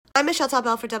I'm Michelle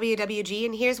Taubell for WWG,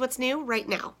 and here's what's new right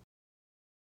now.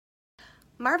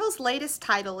 Marvel's latest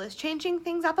title is changing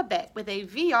things up a bit with a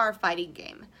VR fighting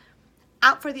game.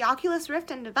 Out for the Oculus Rift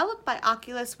and developed by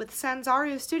Oculus with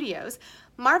Sanzaru Studios,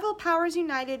 Marvel Powers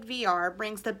United VR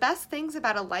brings the best things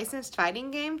about a licensed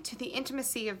fighting game to the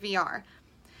intimacy of VR.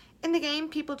 In the game,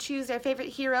 people choose their favorite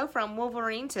hero from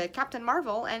Wolverine to Captain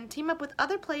Marvel and team up with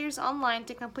other players online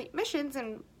to complete missions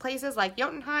in places like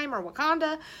Jotunheim or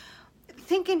Wakanda.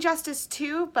 Think Injustice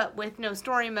 2, but with no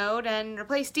story mode, and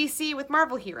replace DC with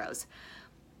Marvel heroes.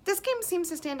 This game seems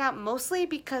to stand out mostly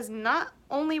because not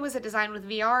only was it designed with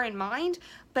VR in mind,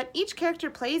 but each character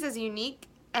plays as unique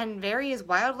and vary as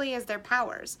wildly as their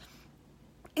powers.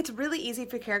 It's really easy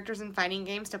for characters in fighting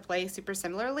games to play super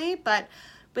similarly, but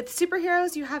with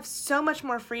superheroes, you have so much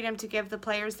more freedom to give the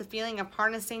players the feeling of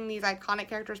harnessing these iconic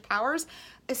characters' powers,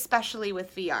 especially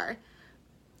with VR.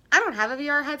 I don't have a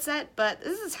VR headset, but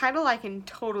this is a title I can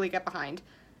totally get behind.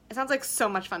 It sounds like so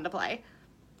much fun to play.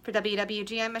 For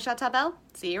WWG, I'm Michelle Taubell.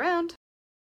 See you around.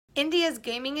 India's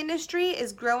gaming industry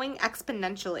is growing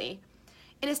exponentially.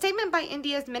 In a statement by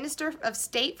India's Minister of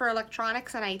State for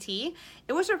Electronics and IT,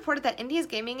 it was reported that India's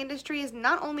gaming industry is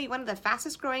not only one of the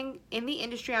fastest growing in the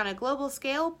industry on a global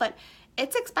scale, but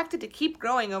it's expected to keep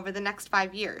growing over the next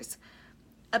 5 years.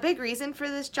 A big reason for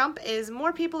this jump is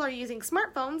more people are using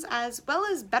smartphones as well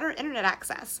as better internet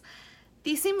access.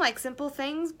 These seem like simple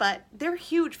things, but they're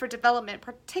huge for development,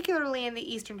 particularly in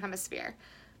the Eastern Hemisphere.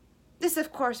 This,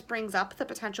 of course, brings up the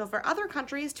potential for other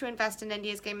countries to invest in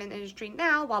India's gaming industry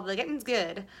now while the getting's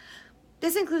good.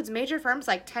 This includes major firms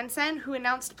like Tencent, who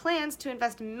announced plans to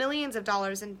invest millions of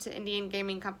dollars into Indian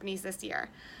gaming companies this year.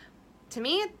 To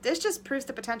me, this just proves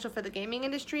the potential for the gaming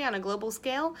industry on a global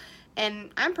scale, and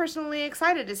I'm personally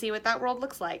excited to see what that world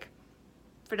looks like.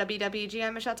 For WWG,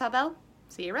 I'm Michelle Taubell.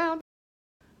 See you around.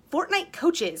 Fortnite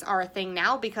coaches are a thing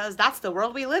now because that's the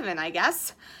world we live in, I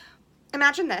guess.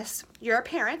 Imagine this. You're a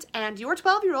parent, and your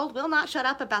 12-year-old will not shut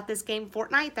up about this game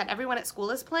Fortnite that everyone at school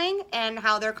is playing, and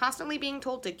how they're constantly being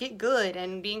told to get good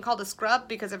and being called a scrub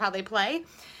because of how they play.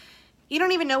 You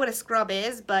don't even know what a scrub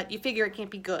is, but you figure it can't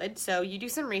be good, so you do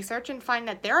some research and find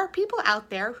that there are people out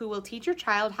there who will teach your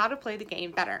child how to play the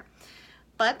game better.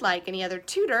 But like any other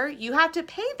tutor, you have to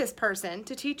pay this person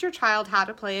to teach your child how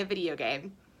to play a video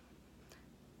game.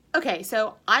 Okay,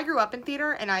 so I grew up in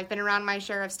theater, and I've been around my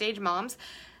share of stage moms.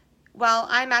 While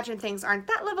I imagine things aren't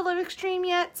that level of extreme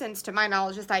yet, since to my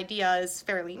knowledge this idea is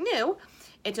fairly new,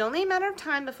 it's only a matter of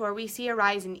time before we see a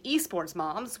rise in esports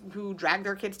moms who drag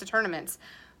their kids to tournaments.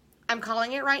 I'm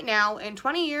calling it right now. In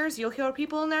 20 years, you'll hear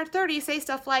people in their 30s say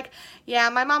stuff like, "Yeah,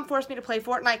 my mom forced me to play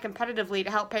Fortnite competitively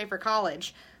to help pay for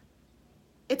college."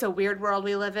 It's a weird world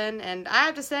we live in, and I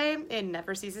have to say, it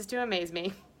never ceases to amaze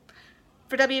me.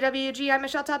 For WWG, I'm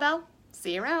Michelle Taubell.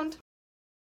 See you around.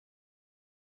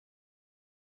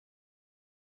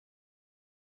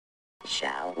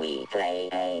 Shall we play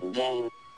a game?